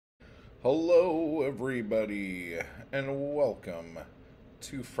Hello, everybody, and welcome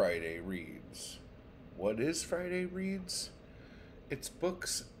to Friday Reads. What is Friday Reads? It's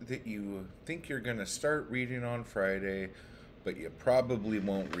books that you think you're going to start reading on Friday, but you probably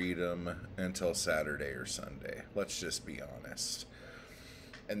won't read them until Saturday or Sunday. Let's just be honest.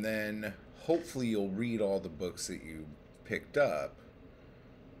 And then hopefully you'll read all the books that you picked up,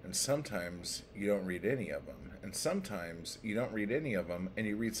 and sometimes you don't read any of them. And sometimes you don't read any of them and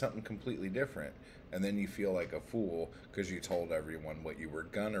you read something completely different. And then you feel like a fool because you told everyone what you were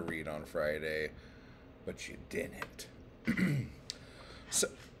going to read on Friday, but you didn't. So,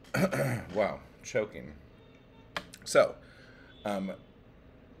 wow, choking. So,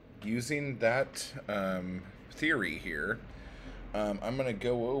 using that theory here, I'm going to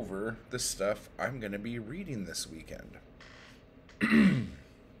go over the stuff I'm going to be reading this weekend.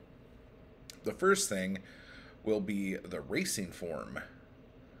 The first thing will be the racing form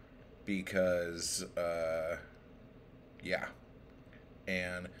because, yeah.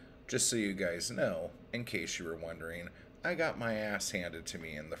 And just so you guys know, in case you were wondering, I got my ass handed to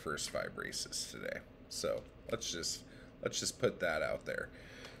me in the first 5 races today. So let's just put that out there.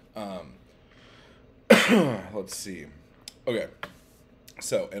 Let's see. Okay.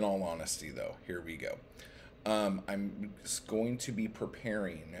 So in all honesty, though, here we go. I'm going to be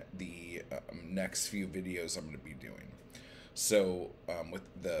preparing the next few videos I'm going to be doing. So with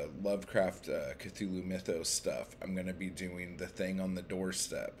the Lovecraft Cthulhu Mythos stuff, I'm going to be doing The Thing on the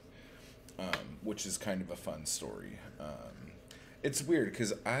Doorstep, which is kind of a fun story. It's weird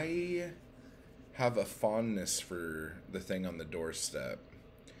because I have a fondness for The Thing on the Doorstep,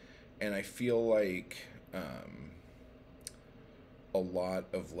 and I feel like a lot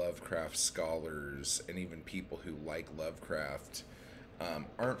of Lovecraft scholars and even people who like Lovecraft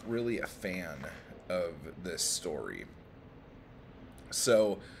aren't really a fan of this story.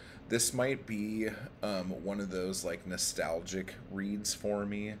 So this might be one of those like nostalgic reads for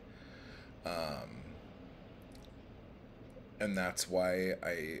me. And that's why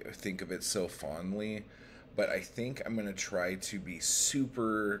I think of it so fondly. But I think I'm going to try to be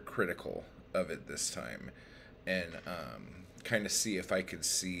super critical of it this time. And kind of see if I could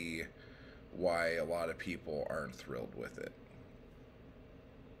see why a lot of people aren't thrilled with it.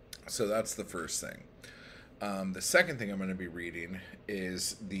 So that's the first thing. The second thing I'm going to be reading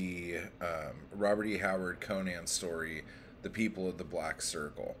is the Robert E. Howard Conan story, The People of the Black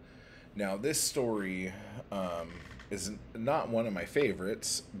Circle. Now, this story is not one of my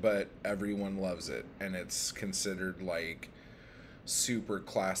favorites, but everyone loves it, and it's considered like super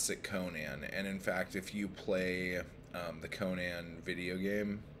classic Conan. And in fact, if you play the Conan video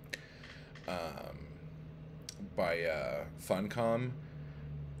game by Funcom,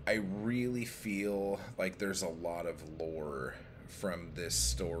 I really feel like there's a lot of lore from this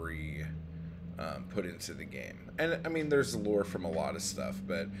story put into the game. And I mean, there's lore from a lot of stuff,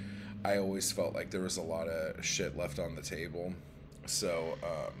 but I always felt like there was a lot of shit left on the table. So,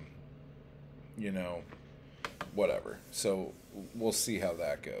 whatever. So we'll see how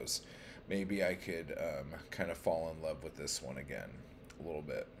that goes. Maybe I could kind of fall in love with this one again a little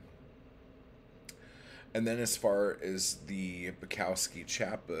bit. And then as far as the Bukowski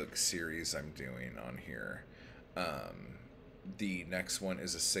chapbook series I'm doing on here, the next one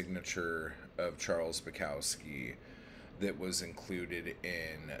is a signature of Charles Bukowski that was included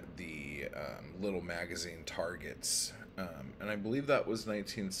in the little magazine Targets. And I believe that was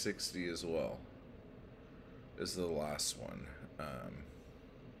 1960 as well, is the last one.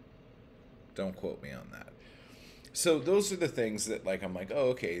 Don't quote me on that. So those are the things that, like, I'm like,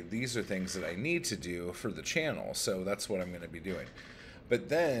 oh, okay, these are things that I need to do for the channel. So that's what I'm going to be doing. But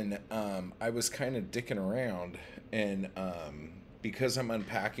then I was kind of dicking around, and because I'm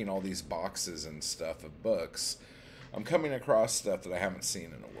unpacking all these boxes and stuff of books, I'm coming across stuff that I haven't seen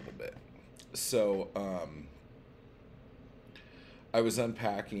in a little bit. So I was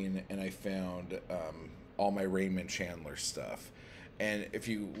unpacking, and I found all my Raymond Chandler stuff. And if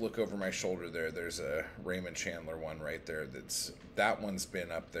you look over my shoulder there's a Raymond Chandler one right there. That one's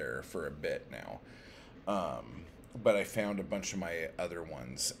been up there for a bit now. But I found a bunch of my other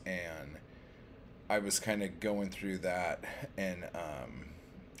ones, and I was kind of going through that, and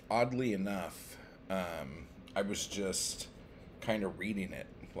oddly enough, I was just kind of reading it.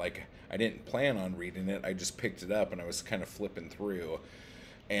 Like, I didn't plan on reading it. I just picked it up, and I was kind of flipping through,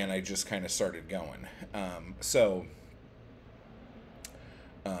 and I just kind of started going.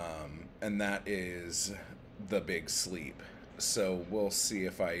 And that is The Big Sleep. So we'll see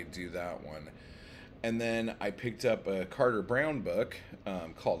if I do that one. And then I picked up a Carter Brown book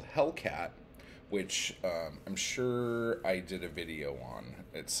called Hellcat which I'm sure I did a video on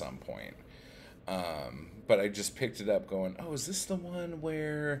at some point. But I just picked it up going, oh, is this the one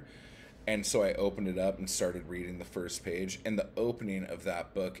where... And so I opened it up and started reading the first page. And the opening of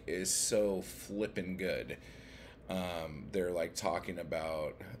that book is so flippin' good. They're like talking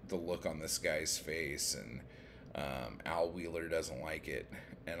about the look on this guy's face, and Al Wheeler doesn't like it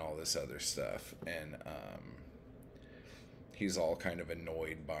and all this other stuff. And he's all kind of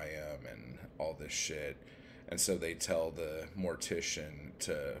annoyed by him and all this shit. And so they tell the mortician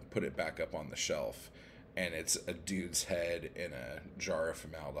to put it back up on the shelf. And it's a dude's head in a jar of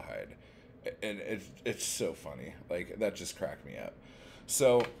formaldehyde. And it's so funny. Like, that just cracked me up.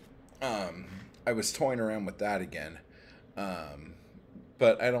 So, I was toying around with that again.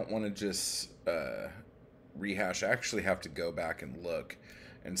 But I don't want to just rehash. I actually have to go back and look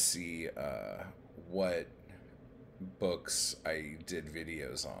and see what books I did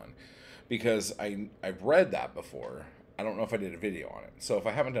videos on. Because I've read that before. I don't know if I did a video on it. So if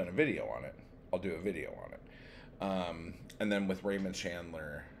I haven't done a video on it, I'll do a video on it. And then with Raymond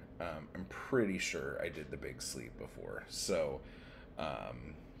Chandler, I'm pretty sure I did The Big Sleep before. So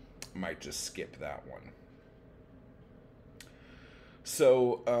might just skip that one.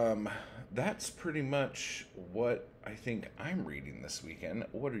 So that's pretty much what I think I'm reading this weekend.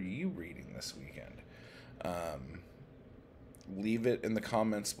 What are you reading this weekend? Leave it in the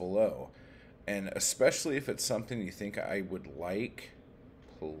comments below. And especially if it's something you think I would like,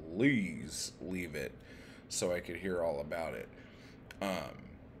 please leave it so I could hear all about it.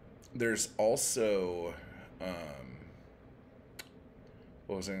 There's also,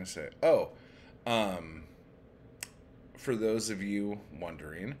 what was I going to say? Oh, for those of you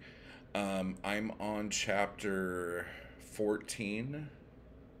wondering, I'm on chapter 14,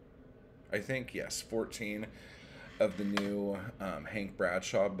 I think, yes, 14 of the new Hank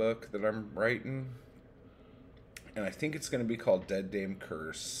Bradshaw book that I'm writing. And I think it's going to be called Dead Dame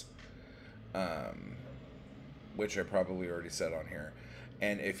Curse, which I probably already said on here.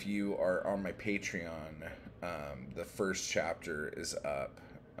 And if you are on my Patreon, the first chapter is up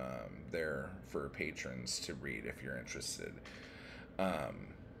there for patrons to read if you're interested.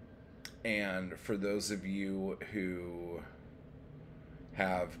 And for those of you who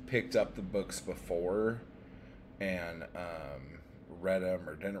have picked up the books before and read them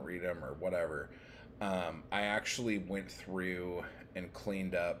or didn't read them or whatever, I actually went through and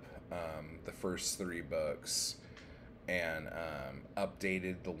cleaned up the first 3 books and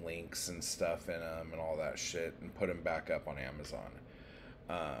updated the links and stuff in them and all that shit and put them back up on Amazon.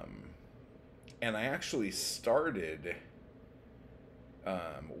 And I actually started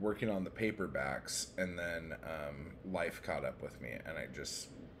working on the paperbacks, and then life caught up with me and I just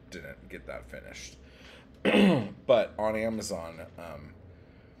didn't get that finished. But on Amazon,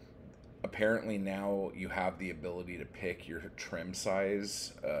 apparently now you have the ability to pick your trim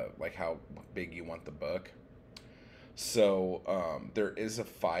size, like how big you want the book. So there is a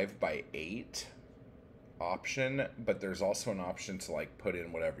 5x8 option, but there's also an option to like put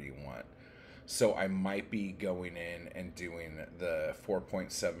in whatever you want. So I might be going in and doing the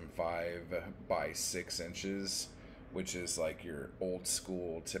 4.75 by 6 inches, which is like your old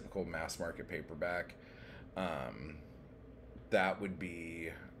school typical mass market paperback. That would be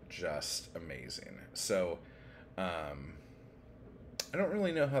just amazing. So I don't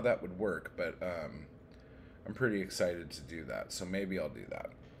really know how that would work, but I'm pretty excited to do that. So maybe I'll do that.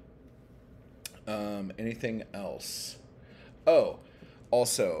 Anything else? Oh,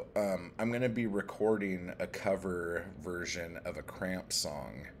 also, I'm going to be recording a cover version of a Cramp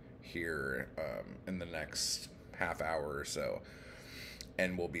song here in the next half hour or so.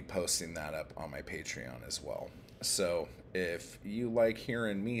 And we'll be posting that up on my Patreon as well. So if you like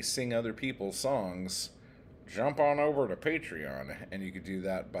hearing me sing other people's songs, jump on over to Patreon. And you could do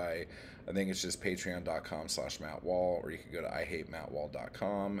that by, I think it's just patreon.com/MattWall, or you could go to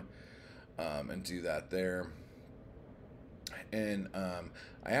IHateMattWall.com and do that there. And I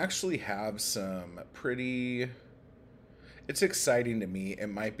actually have some pretty... It's exciting to me. It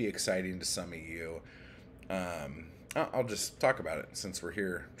might be exciting to some of you. I'll just talk about it since we're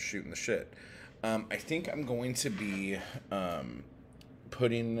here shooting the shit. I think I'm going to be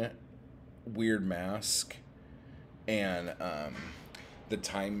putting Weird Mask and the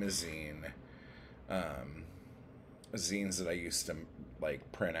Time zine, zines that I used to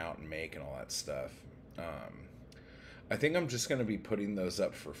like print out and make and all that stuff. I think I'm just going to be putting those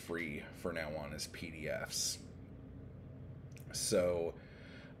up for free for now on as PDFs. So,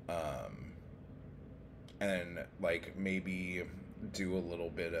 and like maybe do a little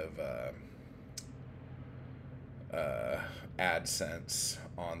bit of AdSense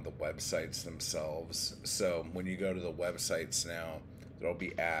on the websites themselves. So when you go to the websites now, there'll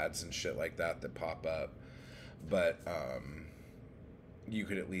be ads and shit like that that pop up. But you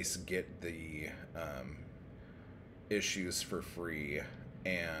could at least get the issues for free.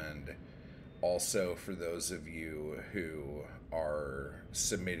 And also for those of you who are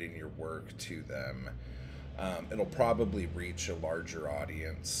submitting your work to them, it'll probably reach a larger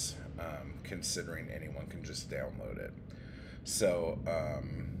audience, considering anyone can just download it. So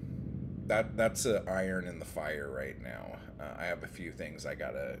that's an iron in the fire right now. I have a few things I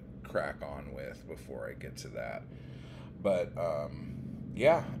gotta crack on with before I get to that. But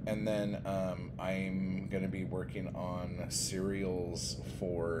yeah, and then I'm gonna be working on serials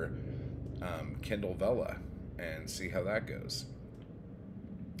for Kindle Vella and see how that goes.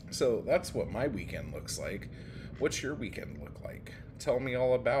 So that's what my weekend looks like. What's your weekend look like? Tell me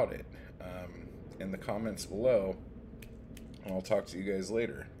all about it in the comments below, and I'll talk to you guys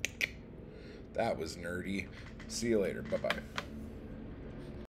later. That was nerdy. See you later. Bye-bye.